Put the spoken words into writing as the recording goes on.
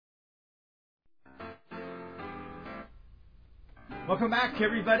Welcome back,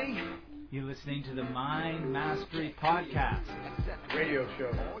 everybody. You're listening to the Mind Mastery Podcast. Radio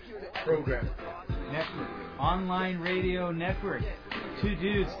show, program, network, online radio network. Two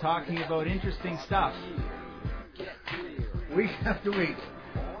dudes talking about interesting stuff. Week after week.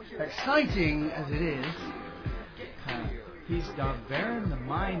 Exciting as it is. He's Doug Barron, the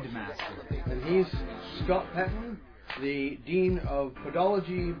Mind Master. And he's Scott Petton, the Dean of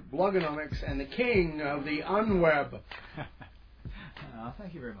Podology, Blogonomics, and the King of the Unweb.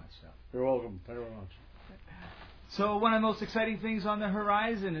 Thank you very much, Scott. You're welcome. Thank you very much. So one of the most exciting things on the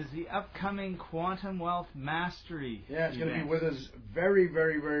horizon is the upcoming Quantum Wealth Mastery. Yeah, it's going to be with us very,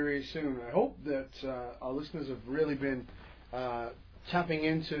 very, very, very soon. I hope that our listeners have really been tapping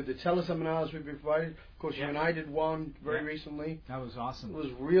into the teleseminars we've been providing. Of course, you and I did one very recently. That was awesome. It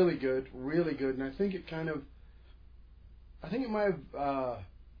was really good, and I think it might have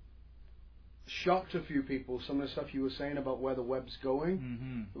shocked a few people, some of the stuff you were saying about where the web's going.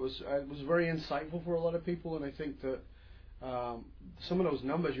 Mm-hmm. It was very insightful for a lot of people, and I think that some of those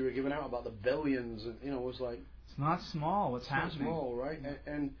numbers you were giving out about the billions, and was like, it's not small. What's happening? Not small, right?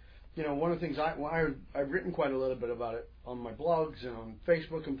 And one of the things I've written quite a little bit about it on my blogs and on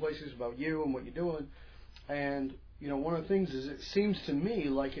Facebook and places about you and what you're doing, and one of the things is it seems to me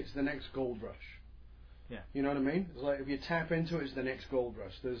like it's the next gold rush. Yeah. You know what I mean? It's like if you tap into it, it's the next gold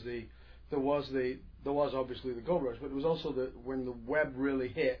rush. There was obviously the gold rush, but there was also when the web really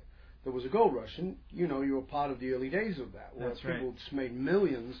hit, there was a gold rush, and you were part of the early days of that, where people just made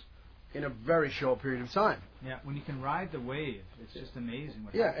millions in a very short period of time. Yeah, when you can ride the wave, it's just amazing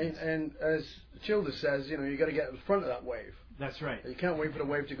what happens. And as Childers says, you got to get at the front of that wave. That's right. You can't wait for the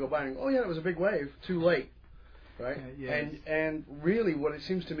wave to go by and go, oh yeah, it was a big wave, too late, right? Yes. And really, what it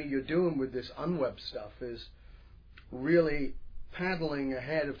seems to me you're doing with this unweb stuff is really paddling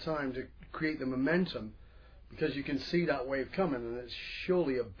ahead of time to create the momentum, because you can see that wave coming, and it's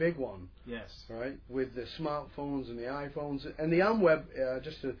surely a big one. Yes. Right? With the smartphones and the iPhones and the unweb.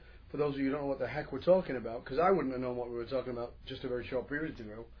 For those of you who don't know what the heck we're talking about, because I wouldn't have known what we were talking about just a very short period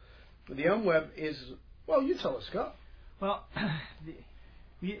ago. The unweb is, well, you tell us, Scott. Well,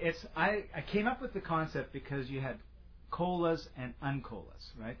 I came up with the concept because you had colas and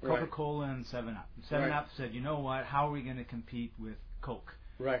uncolas, right? Coca-Cola and 7-Up. 7-Up said, you know what, how are we going to compete with Coke?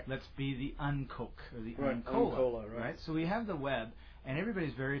 Right. Let's be the Uncoke or the Uncola, right? So we have the web, and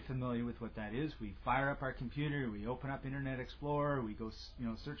everybody's very familiar with what that is. We fire up our computer, we open up Internet Explorer, we go,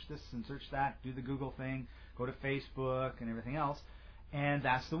 search this and search that, do the Google thing, go to Facebook and everything else, and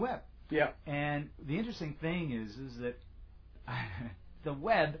that's the web. Yeah. And the interesting thing is that the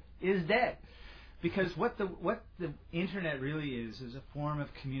web is dead, because what the Internet really is a form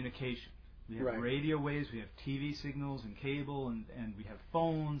of communication. We have radio waves, we have TV signals and cable, and we have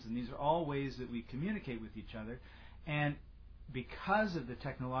phones, and these are all ways that we communicate with each other. And because of the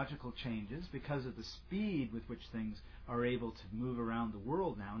technological changes, because of the speed with which things are able to move around the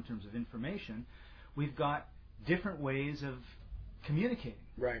world now in terms of information, we've got different ways of communicating.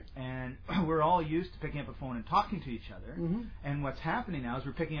 Right. And we're all used to picking up a phone and talking to each other. Mm-hmm. And what's happening now is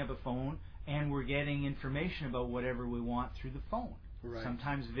we're picking up a phone and we're getting information about whatever we want through the phone. Right.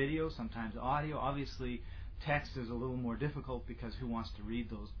 Sometimes video, sometimes audio. Obviously, text is a little more difficult because who wants to read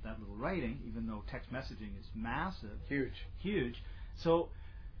that little writing, even though text messaging is massive. Huge. So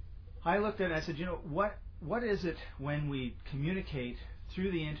I looked at it and I said, what is it when we communicate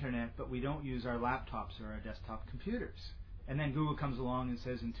through the Internet but we don't use our laptops or our desktop computers? And then Google comes along and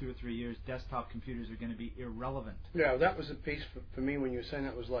says in 2 or 3 years, desktop computers are going to be irrelevant. Yeah, that was a piece for me when you were saying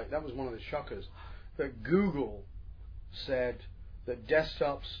that was one of the shockers. That Google said that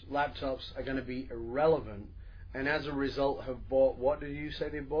desktops, laptops are going to be irrelevant, and as a result have bought, what did you say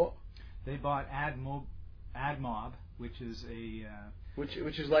they bought? They bought AdMob, which is a...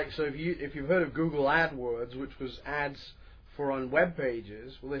 Which is like, so if you've heard of Google AdWords, which was ads for on web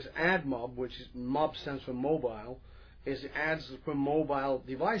pages, well, there's AdMob, which is, mob stands for mobile, is ads for mobile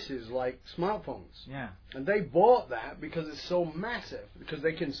devices like smartphones. Yeah. And they bought that because it's so massive. Because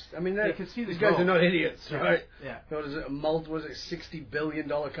they can, they can see these guys are not idiots, right? Yeah. Was it $60 billion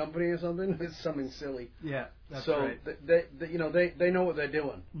company or something? It's something silly. Yeah, that's right. So they know what they're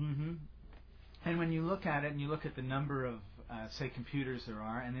doing. Mm-hmm. And when you look at it and you look at the number of, say, computers there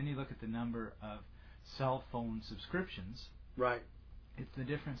are, and then you look at the number of cell phone subscriptions. Right. The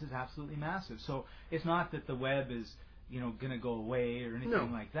difference is absolutely massive. So it's not that the web is going to go away or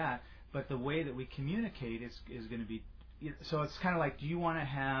anything like that, but the way that we communicate is going to be. So it's kind of like, do you want to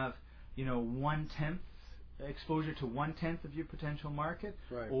have 1/10 exposure to 1/10 of your potential market,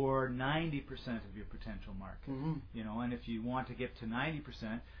 right. or 90% of your potential market. You know, and if you want to get to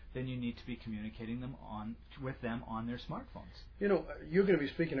 90%, then you need to be communicating with them on their smartphones. You know, you're going to be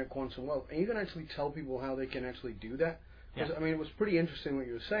speaking at Quantum Wealth, and you can actually tell people how they can actually do that. Yeah. I mean, it was pretty interesting what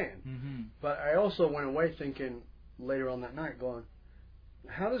you were saying. But I also went away thinking later on that night, going,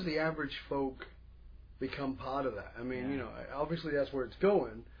 how does the average folk become part of that? I mean, you know, obviously that's where it's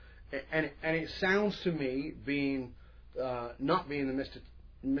going, and it sounds to me, being not being the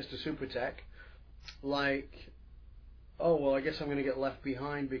Mr. Super Tech, like, oh well, I guess I'm going to get left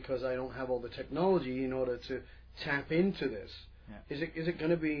behind because I don't have all the technology in order to tap into this. Yeah. Is it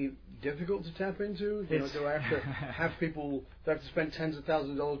going to be difficult to tap into? You know, do I have to have people? Do I have to spend tens of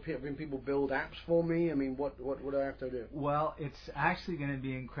thousands of dollars having people build apps for me? I mean, what do I have to do? Well, it's actually going to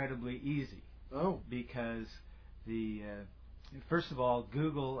be incredibly easy. Oh, because first of all,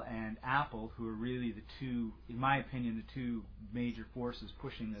 Google and Apple, who are really the two, in my opinion, the two major forces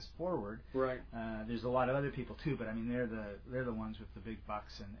pushing this forward. Right. There's a lot of other people too, but I mean they're the ones with the big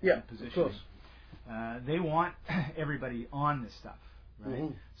bucks and positioning. Of course. They want everybody on this stuff, right?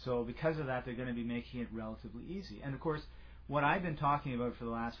 So because of that, they're going to be making it relatively easy. And of course, what I've been talking about for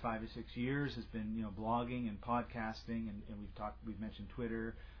the last 5 or 6 years has been, you know, blogging and podcasting, and we've mentioned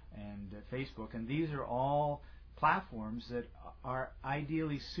Twitter and Facebook, and these are all platforms that are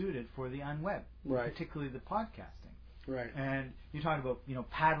ideally suited for the unweb, particularly the podcasting. Right. And you talk about, you know,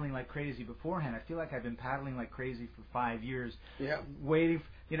 paddling like crazy beforehand. I feel like I've been paddling like crazy for 5 years, waiting.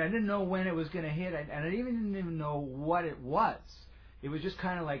 You know, I didn't know when it was going to hit, and I didn't even know what it was. It was just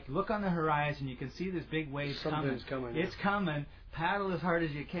kind of like, look on the horizon, you can see this big wave coming. It's coming. Paddle as hard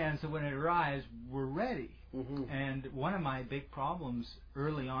as you can, so when it arrives, we're ready. And one of my big problems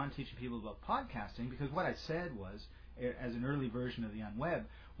early on teaching people about podcasting, because what I said was, as an early version of the unweb,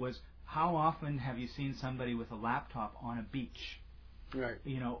 was how often have you seen somebody with a laptop on a beach? Right.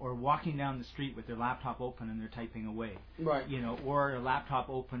 You know, or walking down the street with their laptop open and they're typing away. Right. You know, or a laptop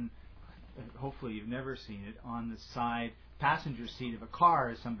open, hopefully you've never seen it, on the side passenger seat of a car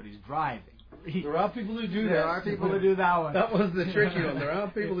as somebody's driving. There are people who do that. There are people who do that one. That was the tricky one. There are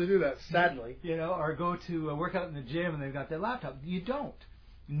people who do that, sadly. You know, or go to work out in the gym and they've got their laptop. You don't,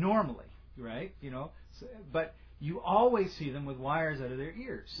 normally, right? You know, but you always see them with wires out of their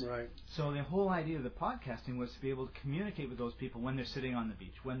ears. Right. So the whole idea of the podcasting was to be able to communicate with those people when they're sitting on the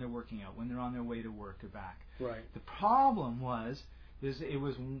beach, when they're working out, when they're on their way to work or back. Right. The problem was it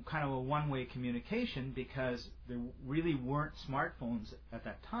was kind of a one-way communication because there really weren't smartphones at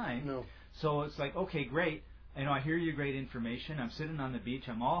that time. No. So it's like, okay, great. You know, I hear your great information. I'm sitting on the beach.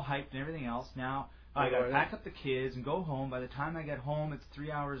 I'm all hyped and everything else. Now I got to pack up the kids and go home. By the time I get home, it's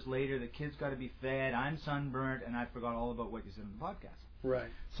 3 hours later. The kids got to be fed. I'm sunburnt, and I forgot all about what you said in the podcast. Right.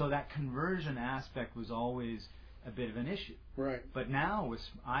 So that conversion aspect was always a bit of an issue. Right. But now with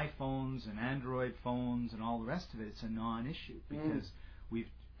iPhones and Android phones and all the rest of it, it's a non-issue because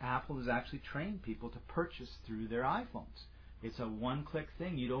Apple has actually trained people to purchase through their iPhones. It's a one-click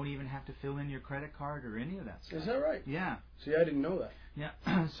thing. You don't even have to fill in your credit card or any of that stuff. Is that right? Yeah. See, I didn't know that.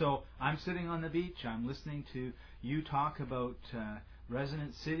 Yeah. So I'm sitting on the beach. I'm listening to you talk about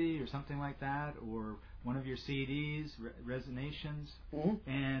Resonant City or something like that, or one of your CDs, Resonations,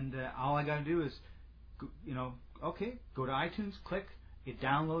 and all I got to do is, you know, okay, go to iTunes, click, it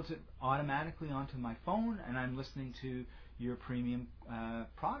downloads it automatically onto my phone, and I'm listening to your premium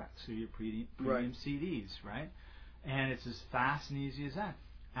products or your premium CDs, right? And it's as fast and easy as that.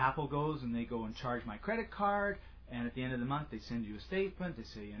 Apple goes and they go and charge my credit card, and at the end of the month they send you a statement. They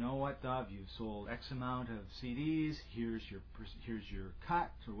say, you know what, Dov, you've sold X amount of CDs. Here's your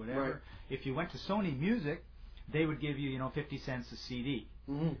cut or whatever. Right. If you went to Sony Music, they would give you 50 cents a CD.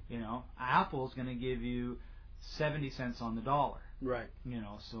 You know, Apple's going to give you 70 cents on the dollar. Right. You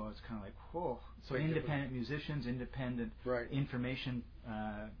know, so it's kind of like, whoa. So independent musicians, independent information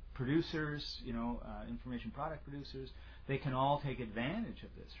producers, information product producers, they can all take advantage of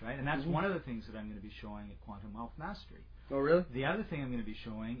this, right? And that's one of the things that I'm going to be showing at Quantum Wealth Mastery. Oh, really? The other thing I'm going to be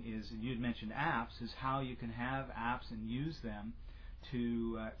showing is, you'd mentioned apps, is how you can have apps and use them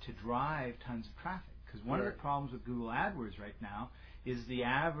to drive tons of traffic. Because one of the problems with Google AdWords right now is the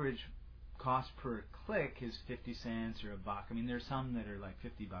average cost per click is 50 cents or $1. I mean, there's some that are like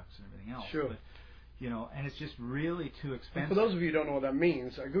 $50 and everything else. Sure. But, and it's just really too expensive. For those of you who don't know what that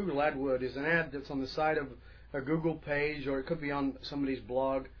means, a Google AdWord is an ad that's on the side of a Google page, or it could be on somebody's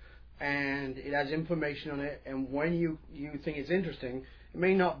blog, and it has information on it, and when you think it's interesting, it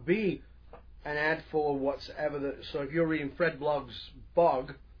may not be an ad for whatever. So if you're reading Fred Blogg's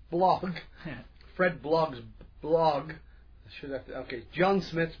blog, Fred Blogg's blog, John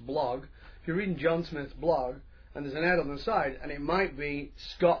Smith's blog, if you're reading John Smith's blog and there's an ad on the side, and it might be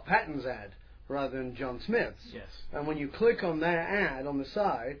Scott Patton's ad rather than John Smith's. Yes. And when you click on their ad on the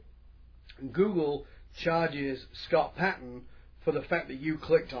side, Google charges Scott Patton for the fact that you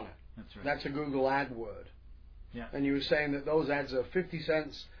clicked on it. That's right. That's a Google ad word. Yeah. And you were saying that those ads are 50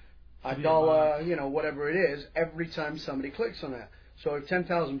 cents, $1, you know, whatever it is, every time somebody clicks on it. So if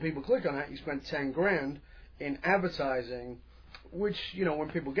 10,000 people click on that, you spend 10 grand in advertising, which, you know, when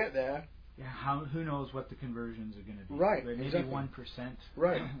people get there. Yeah, who knows what the conversions are going to be. Right, Maybe exactly. 1%.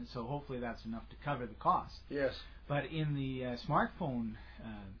 Right. So hopefully that's enough to cover the cost. Yes. But in the smartphone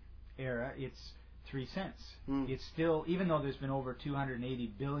era, it's 3 cents. It's still, even though there's been over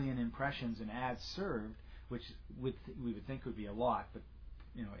 280 billion impressions and ads served, which we would think would be a lot, but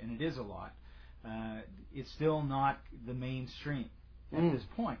you know, and it is a lot. It's still not the mainstream at this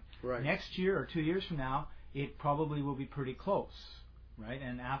point. Right. Next year or 2 years from now, it probably will be pretty close, right?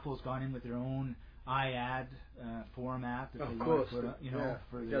 And Apple's gone in with their own iAd format that they want to put, you know,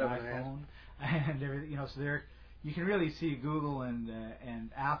 for the iPhone and everything. You know, so you can really see Google and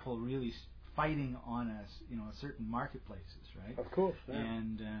Apple really fighting on a certain marketplaces, right? Of course. Yeah.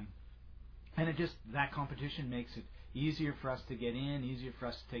 And it just, that competition makes it easier for us to get in, easier for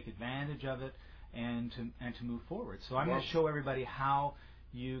us to take advantage of it, and to move forward. So I'm going to show everybody how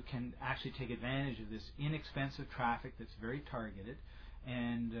you can actually take advantage of this inexpensive traffic that's very targeted.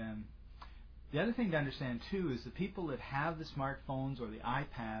 And the other thing to understand too is the people that have the smartphones or the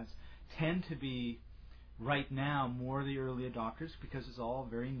iPads tend to be right now more the early adopters because it's all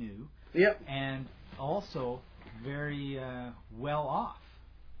very new. Yep. And also very well off.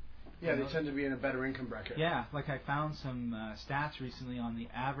 Yeah, they tend to be in a better income bracket. Yeah, like I found some stats recently on the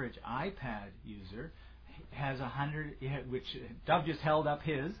average iPad user has 100, which Dov just held up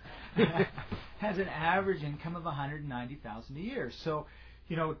his, has an average income of $190,000 a year. So,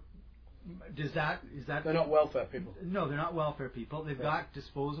 you know, is that? They're not welfare people. No, they're not welfare people. They've got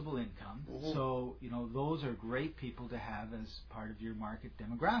disposable income. So, you know, those are great people to have as part of your market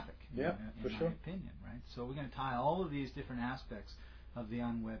demographic. Yeah, in for my sure. opinion, right? So we're going to tie all of these different aspects of the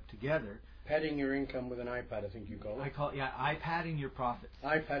unweb together. Padding your income with an iPad, I think you call it. I call it, iPadding your profits.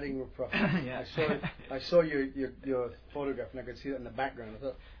 iPadding your profits. Yeah. I saw your photograph and I could see that in the background. I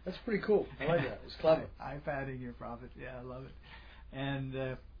thought, that's pretty cool. I like that. It's clever. iPadding your profits. Yeah, I love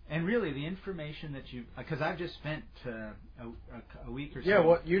it. And really, the information that you, because I've just spent a week or so. Yeah,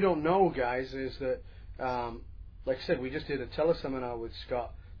 what you don't know, guys, is that, like I said, we just did a teleseminar with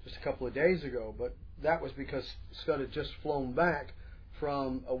Scott just a couple of days ago, but that was because Scott had just flown back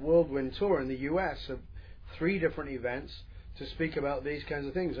from a whirlwind tour in the U.S. of 3 different events to speak about these kinds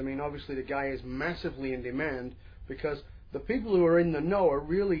of things. I mean, obviously the guy is massively in demand because the people who are in the know are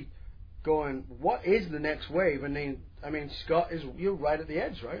really going, what is the next wave? And then, I mean, Scott, you're right at the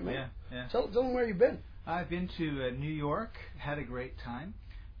edge, right, man? Yeah. Tell them where you've been. I've been to New York, had a great time,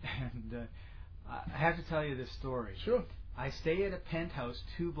 and I have to tell you this story. Sure. I stay at a penthouse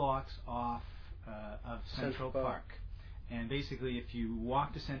 2 blocks off of Central Park. And basically, if you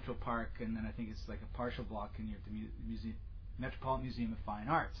walk to Central Park, and then I think it's like a partial block, and you're at the Metropolitan Museum of Fine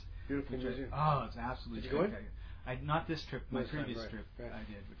Arts. Beautiful museum. It's absolutely. Did you go in? Not this trip. My previous right. trip, Right. I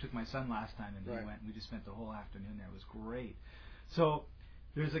did. We took my son last time, and Right. we went. And we just spent the whole afternoon there. It was great. So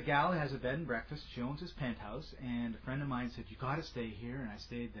there's a gal that has a bed and breakfast. She owns this penthouse, and a friend of mine said, "You got to stay here," and I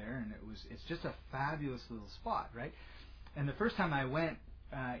stayed there, and it's just a fabulous little spot, right? And the first time I went.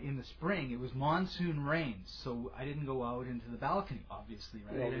 In the spring, it was monsoon rains, so I didn't go out into the balcony, obviously,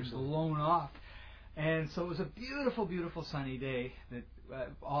 right? It had blown off. And so it was a beautiful, beautiful sunny day that,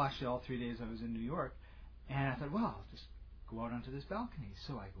 actually all 3 days I was in New York. And I thought, well, I'll just go out onto this balcony.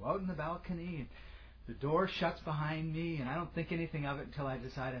 So I go out in the balcony, and the door shuts behind me, and I don't think anything of it until I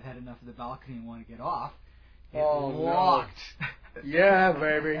decide I've had enough of the balcony and want to get off. It locked. No. Yeah,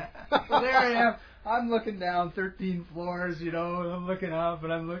 baby. So there I am. I'm looking down 13 floors, you know, and I'm looking up,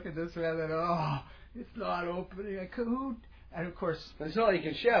 and I'm looking this way, and then, it's not opening. And of course... It's not like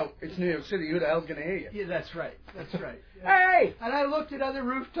you can shout. It's New York City. Who the hell's going to hear you? Yeah, that's right. That's right. Hey! And I looked at other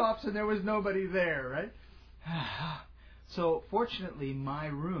rooftops, and there was nobody there, right? So, fortunately, my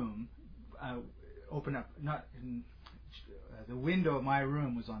room opened up. The window of my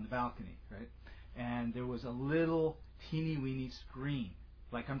room was on the balcony, right? And there was a little teeny-weeny screen.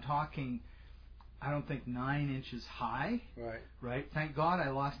 Like, I'm talking... I don't think 9 inches high. Right. Thank God I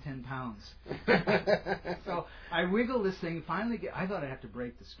lost 10 pounds. So I wiggled this thing. Finally, I thought I'd have to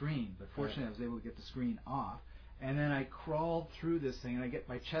break the screen, but fortunately I was able to get the screen off. And then I crawled through this thing, and I get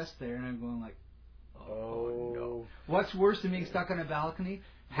my chest there, and I'm going like, oh no. What's worse than being stuck on a balcony?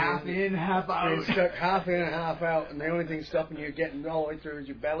 half in, half out. You're stuck half in and half out, and the only thing stopping you getting all the way through is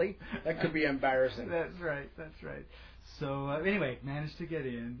your belly. That could be embarrassing. That's right. So anyway, managed to get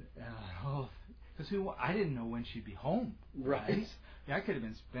in. Because I didn't know when she'd be home. Right. Yeah, I could have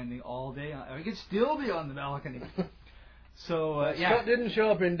been spending all day I could still be on the balcony. So, Scott didn't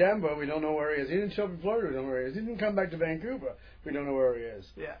show up in Denver. We don't know where he is. He didn't show up in Florida. We don't know where he is. He didn't come back to Vancouver. We don't know where he is.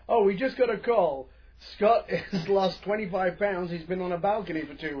 Yeah. Oh, we just got a call. Scott has lost 25 pounds. He's been on a balcony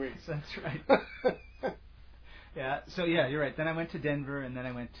for 2 weeks. That's right. Yeah. So, yeah, you're right. Then I went to Denver, and then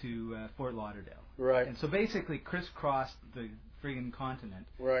I went to Fort Lauderdale. Right. And so basically crisscrossed the friggin' continent.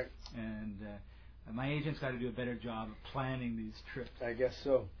 Right. And my agent's got to do a better job of planning these trips. I guess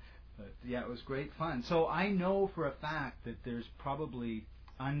so. But yeah, it was great fun. So I know for a fact that there's probably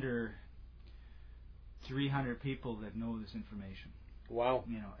under 300 people that know this information. Wow.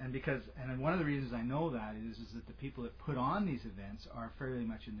 You know, and one of the reasons I know that is that the people that put on these events are fairly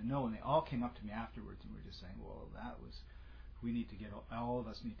much in the know, and they all came up to me afterwards and were just saying, "Well, all of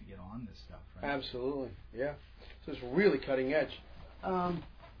us need to get on this stuff." Right? Absolutely. Yeah. So it's really cutting edge.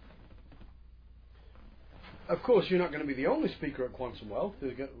 Of course, you're not going to be the only speaker at Quantum Wealth.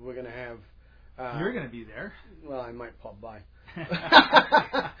 We're going to have... You're going to be there. Well, I might pop by.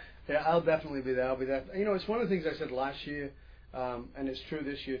 Yeah, I'll definitely be there. I'll be there. You know, it's one of the things I said last year, and it's true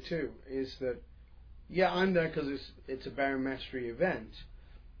this year too, is that, yeah, I'm there because it's a barometry event,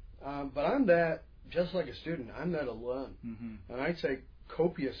 but I'm there just like a student. I'm there to learn. Mm-hmm. And I take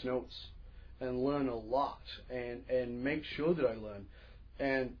copious notes and learn a lot and make sure that I learn.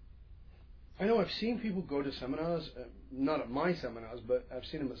 And I know I've seen people go to seminars, not at my seminars, but I've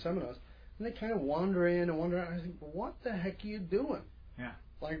seen them at seminars, and they kind of wander in and wander out. I think, well, what the heck are you doing? Yeah.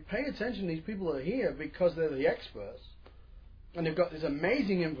 Like, pay attention. These people are here because they're the experts, and they've got this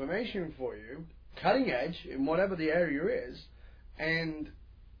amazing information for you, cutting edge in whatever the area is, and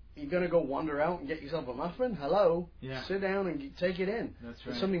you're going to go wander out and get yourself a muffin? Hello? Yeah. Sit down and take it in. That's right.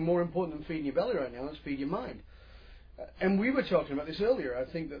 There's something more important than feeding your belly right now. Let's feed your mind. And we were talking about this earlier.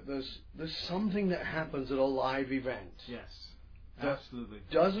 I think that there's something that happens at a live event. Yes, absolutely.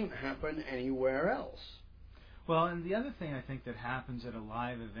 Doesn't happen anywhere else. Well, and the other thing I think that happens at a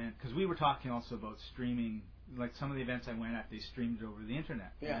live event, because we were talking also about streaming, like some of the events I went at, they streamed over the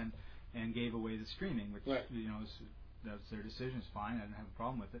internet, yeah, and gave away the streaming, which right, you know that's their decision. It's fine. I didn't have a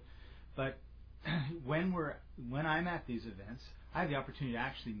problem with it. But when I'm at these events, I have the opportunity to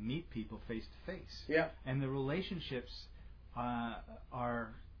actually meet people face to face. Yeah. And the relationships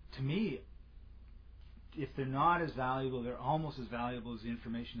are, to me, if they're not as valuable, they're almost as valuable as the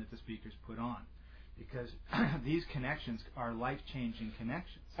information that the speakers put on, because these connections are life-changing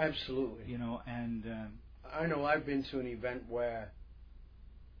connections. Absolutely. You know, and I know I've been to an event where,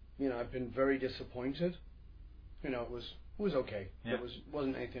 you know, I've been very disappointed. You know, it was okay. Yeah. It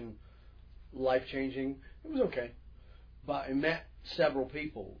wasn't anything life-changing. It was okay. But I met several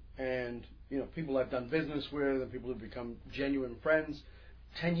people, and, you know, people I've done business with, and people who've become genuine friends.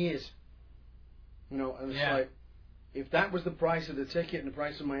 10 years. You know, and it's like, if that was the price of the ticket and the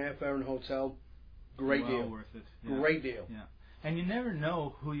price of my airfare and hotel, great deal. Worth it. Yeah. Great deal. Yeah. And you never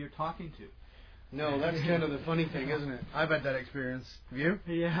know who you're talking to. No, that's kind of the funny thing, isn't it? I've had that experience. Have you?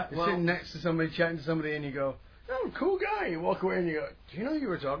 Yeah. You're sitting next to somebody, chatting to somebody, and you go, "Oh, cool guy." You walk away and you go, "Do you know who you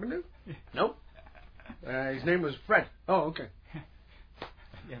were talking to?" Nope. His name was Fred. Oh, okay.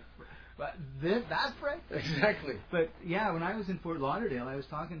 Yeah, but that's Fred. Exactly. But yeah, when I was in Fort Lauderdale, I was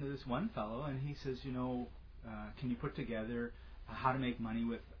talking to this one fellow, and he says, you know, can you put together how to make money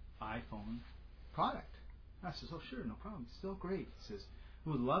with iPhone product? I says, oh sure, no problem. Still great. He says,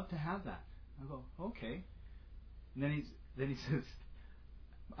 we would love to have that. I go, okay. And then he says,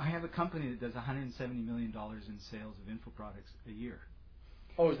 I have a company that does $170 million in sales of info products a year.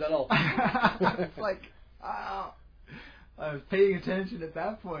 Oh, is that all? It's like, I was paying attention at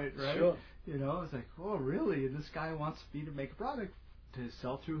that point, right? Sure. You know, I was like, oh, really? And this guy wants me to make a product to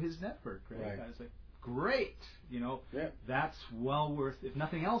sell through his network, right? I was like, great. You know, that's well worth, if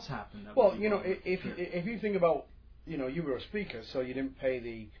nothing else happened. Well, you know, if you think about, you know, you were a speaker, so you didn't pay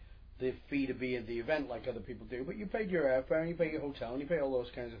the fee to be at the event like other people do, but you paid your airfare and you paid your hotel and you paid all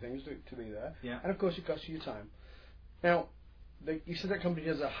those kinds of things to be there. Yeah. And of course it costs you your time. Now, you said that company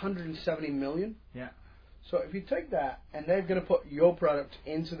does $170 million. Yeah. So if you take that and they're going to put your product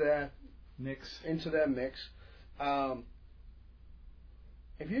into their mix,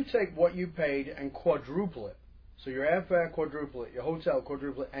 if you take what you paid and quadruple it, so your airfare quadruple it, your hotel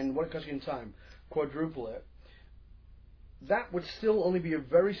quadruple it, and what it costs you in time quadruple it, that would still only be a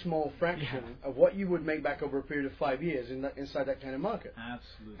very small fraction of what you would make back over a period of 5 years inside that kind of market.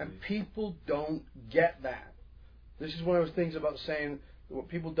 Absolutely. And people don't get that. This is one of those things about saying what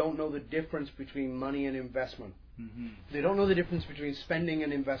people don't know the difference between money and investment. Mm-hmm. They don't know the difference between spending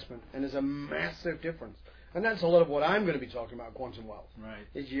and investment, and there's a massive difference. And that's a lot of what I'm going to be talking about, Quantum Wealth. Right.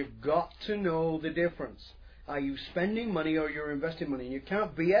 Is you've got to know the difference. Are you spending money or you're investing money? And you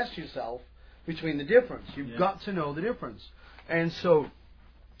can't BS yourself between the difference. You've got to know the difference. And so,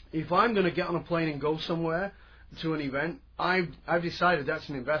 if I'm going to get on a plane and go somewhere to an event, I've decided that's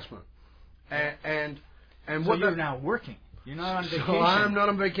an investment. And so what you're now working. You're not on vacation. So I'm not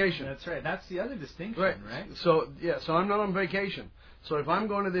on vacation. That's right. That's the other distinction, right? So I'm not on vacation. So if I'm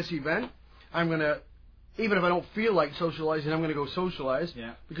going to this event, I'm going to, even if I don't feel like socializing, I'm going to go socialize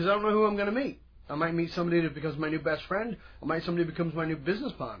because I don't know who I'm going to meet. I might meet somebody that becomes my new best friend. I might somebody who becomes my new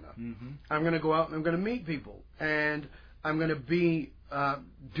business partner. Mm-hmm. I'm going to go out and I'm going to meet people. And I'm going to be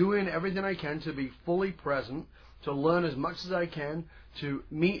doing everything I can to be fully present, to learn as much as I can, to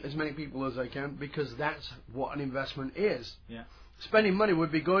meet as many people as I can, because that's what an investment is. Yeah. Spending money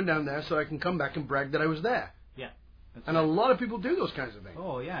would be going down there so I can come back and brag that I was there. Yeah. And a lot of people do those kinds of things.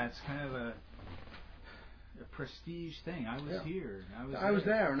 Oh, yeah. It's kind of a prestige thing. I was here. I was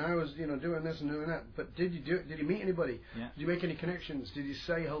there, and I was, doing this and doing that. But did you meet anybody? Yeah. Did you make any connections? Did you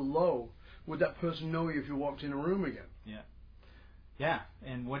say hello? Would that person know you if you walked in a room again? Yeah. Yeah,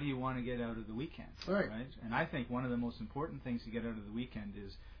 and what do you want to get out of the weekend? Right. And I think one of the most important things to get out of the weekend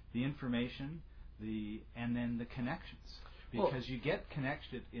is the information, and then the connections. Because you get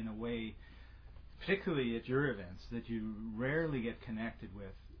connected in a way, particularly at your events, that you rarely get connected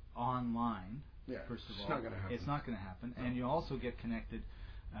with online. Yeah, first of all, it's not going to happen. And you also get connected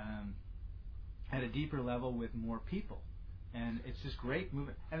at a deeper level with more people, and it's just great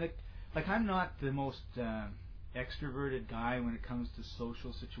moving. And I'm not the most extroverted guy when it comes to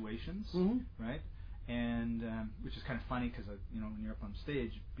social situations, right? And which is kind of funny because when you're up on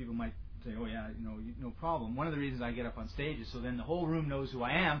stage, people might say, "Oh yeah, no problem." One of the reasons I get up on stage is so then the whole room knows who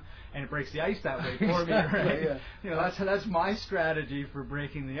I am, and it breaks the ice that way for me, right? Yeah. That's my strategy for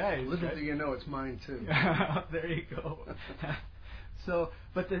breaking the ice. Little do you know, it's mine too. There you go. So,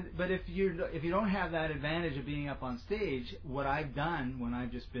 but if you don't have that advantage of being up on stage, what I've done when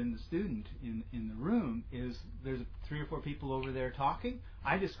I've just been the student in the room is there's 3 or 4 people over there talking.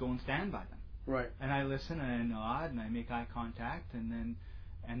 I just go and stand by them. Right. And I listen and I nod and I make eye contact, and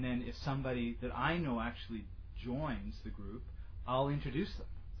then if somebody that I know actually joins the group, I'll introduce them.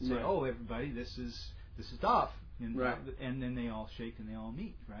 Say, "Oh, everybody, this is Duff." And then they all shake and they all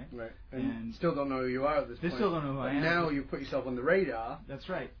meet, right? Right. And still don't know who you are at this point. They still don't know who I am. Now you've put yourself on the radar. That's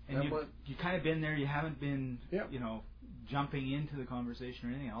right. And you kind of been there. You haven't been, jumping into the conversation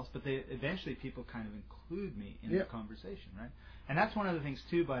or anything else. But eventually people kind of include me in the conversation, right? And that's one of the things,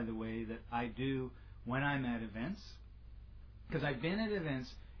 too, by the way, that I do when I'm at events. Because I've been at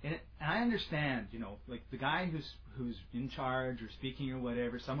events, and I understand, like the guy who's in charge or speaking or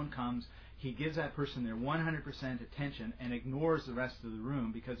whatever, someone comes, he gives that person their 100% attention and ignores the rest of the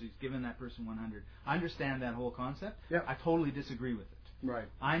room because he's given that person 100. I understand that whole concept. Yep. I totally disagree with it. Right.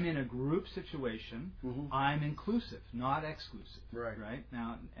 I'm in a group situation. Mm-hmm. I'm inclusive, not exclusive. Right.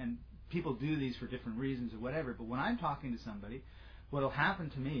 Now, and people do these for different reasons or whatever, but when I'm talking to somebody, what will happen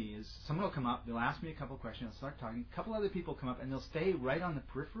to me is someone will come up, they'll ask me a couple of questions, I'll start talking, a couple other people come up, and they'll stay right on the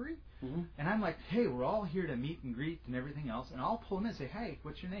periphery, and I'm like, "Hey, we're all here to meet and greet and everything else," and I'll pull them in and say, "Hey,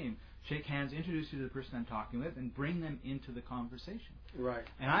 what's your name?" Shake hands, introduce you to the person I'm talking with, and bring them into the conversation. Right.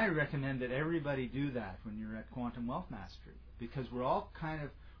 And I recommend that everybody do that when you're at Quantum Wealth Mastery, because we're all kind of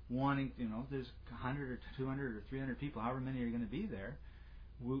wanting, there's 100 or 200 or 300 people, however many are going to be there.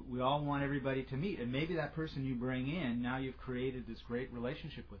 We all want everybody to meet, and maybe that person you bring in, now you've created this great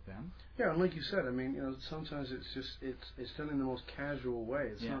relationship with them. Yeah, and like you said, I mean, sometimes it's just it's done in the most casual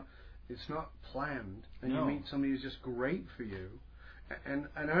way. It's not planned, and you meet somebody who's just great for you. And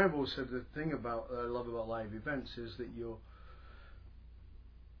I've always said the thing that I love about live events is that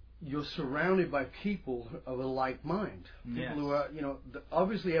you're surrounded by people of a like mind. People who are,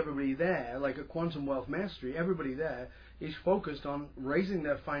 obviously everybody there, like at Quantum Wealth Mastery, everybody there is focused on raising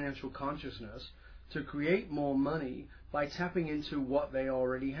their financial consciousness to create more money by tapping into what they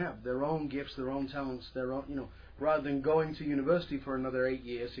already have, their own gifts, their own talents, their own, rather than going to university for another 8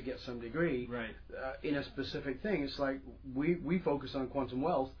 years to get some degree in a specific thing. It's like we focus on Quantum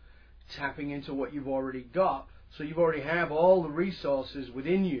Wealth, tapping into what you've already got. So you already have all the resources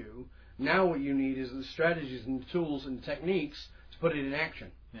within you. Now what you need is the strategies and the tools and techniques to put it in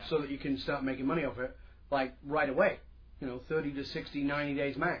action so that you can start making money off it, like right away, 30 to 60, 90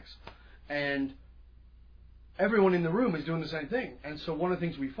 days max. And everyone in the room is doing the same thing. And so one of the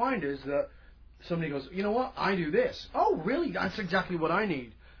things we find is that somebody goes, "You know what, I do this." "Oh, really? That's exactly what I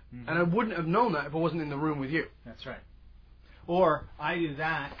need." And I wouldn't have known that if I wasn't in the room with you. That's right. Or I do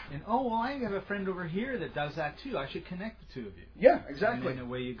that, and I have a friend over here that does that too. I should connect the two of you. Yeah, exactly. And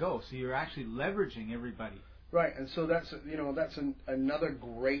away you go. So you're actually leveraging everybody. Right, and so that's another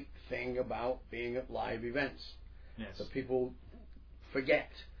great thing about being at live events. Yes. That people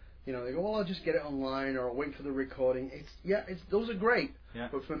forget. They go, well, I'll just get it online, or I'll wait for the recording. Those are great. Yeah.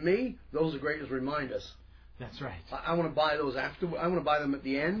 But for me, those are great as reminders. That's right. I want to buy those after. I want to buy them at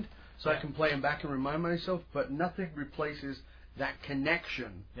the end, so I can play them back and remind myself. But nothing replaces that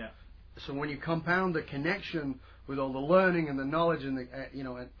connection. Yeah. So when you compound the connection with all the learning and the knowledge and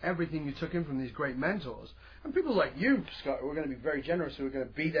and everything you took in from these great mentors, and people like you, Scott, who are going to be very generous, who are going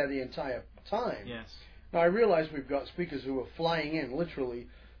to be there the entire time. Yes. Now I realize we've got speakers who are flying in literally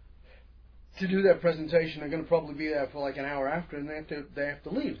to do their presentation. They're going to probably be there for like an hour after, and they have to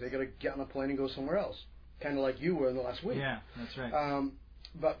leave. They got to get on a plane and go somewhere else, kind of like you were in the last week. Yeah, that's right.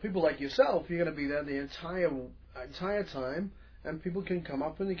 But people like yourself, you're going to be there the entire time. And people can come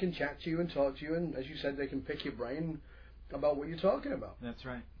up and they can chat to you and talk to you, and as you said, they can pick your brain about what you're talking about. That's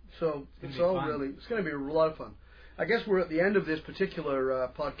right. So it's all fun. It's going to be a lot of fun. I guess we're at the end of this particular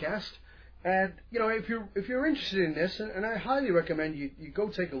podcast, and if you're interested in this, and I highly recommend you go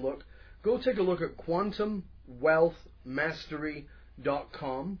take a look. Go take a look at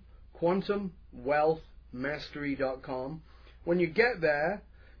quantumwealthmastery.com. Quantumwealthmastery.com. When you get there,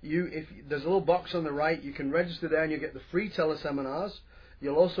 if there's a little box on the right, you can register there and you get the free teleseminars.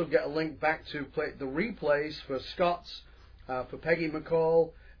 You'll also get a link back to the replays for Scott's, for Peggy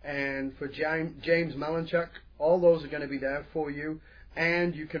McCall, and for James Malinchuk. All those are going to be there for you,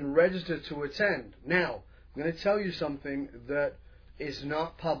 and you can register to attend. Now, I'm going to tell you something that is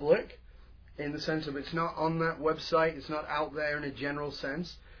not public, in the sense of it's not on that website, it's not out there in a general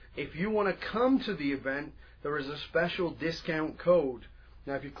sense. If you want to come to the event, there is a special discount code.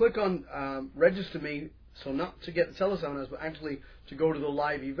 Now, if you click on register me, so not to get the teleseminars, but actually to go to the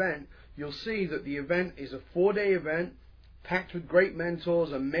live event, you'll see that the event is a 4-day event, packed with great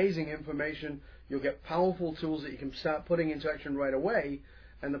mentors, amazing information. You'll get powerful tools that you can start putting into action right away,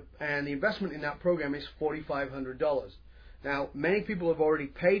 and the investment in that program is $4,500. Now, many people have already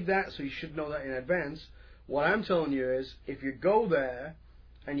paid that, so you should know that in advance. What I'm telling you is, if you go there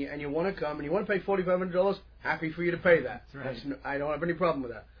and you want to come and you want to pay $4,500, happy for you to pay that. That's right. I don't have any problem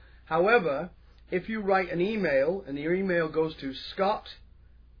with that. However, if you write an email, and your email goes to Scott,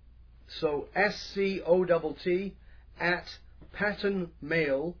 so SCOTT, at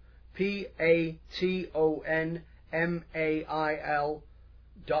PattonMail,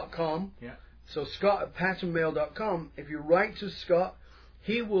 PATONMAIL.com. Yeah. So Scott at PattonMail.com. If you write to Scott,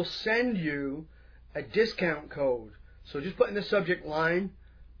 he will send you a discount code. So just put in the subject line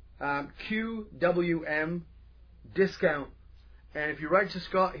QWM discount. And if you write to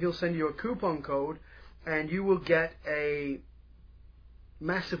Scott, he'll send you a coupon code, and you will get a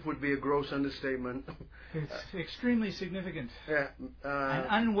massive, would be a gross understatement. It's extremely significant. Yeah,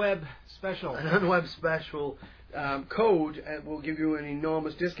 an unweb special. An unweb special code, and will give you an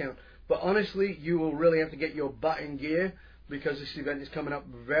enormous discount. But honestly, you will really have to get your butt in gear, because this event is coming up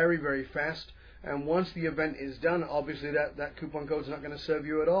very, very fast. And once the event is done, obviously that coupon code is not going to serve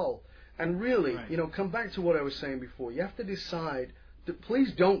you at all. And really, right. Come back to what I was saying before. You have to decide that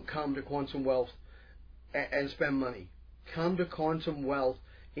please don't come to Quantum Wealth and spend money. Come to Quantum Wealth,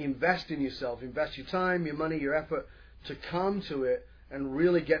 invest in yourself, invest your time, your money, your effort to come to it and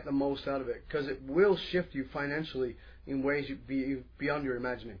really get the most out of it, because it will shift you financially in ways beyond your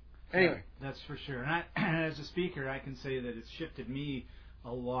imagining. Anyway. That's for sure. And as a speaker, I can say that it's shifted me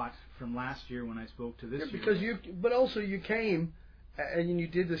a lot from last year when I spoke to this year. Because but also you came and you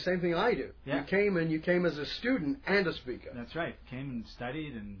did the same thing I do. Yeah. You came as a student and a speaker. That's right. Came and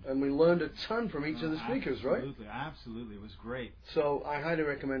studied, and we learned a ton from each of the speakers, right? Absolutely. It was great. So I highly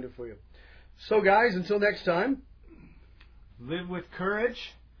recommend it for you. So guys, until next time, live with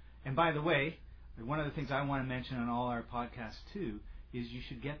courage. And by the way, one of the things I want to mention on all our podcasts too is you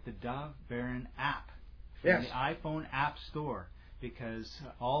should get the Dov Baron app from the iPhone App Store, because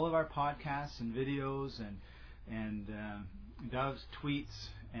all of our podcasts and videos and Dov's tweets,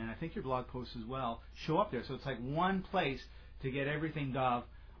 and I think your blog posts as well, show up there. So it's like one place to get everything Dov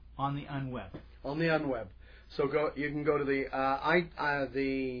on the unweb. On the unweb. So you can go to the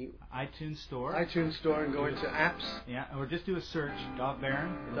iTunes Store. iTunes Store and go into apps. Yeah, or just do a search, Dov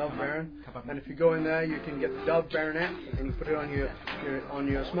Baron. Dov Baron. And if you go in there, you can get the Dov Baron app, and you put it on your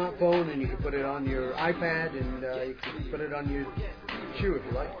smartphone, and you can put it on your iPad, and you can put it on your shoe if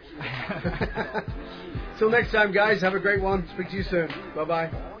you like. Till next time, guys. Have a great one. Speak to you soon. Bye-bye.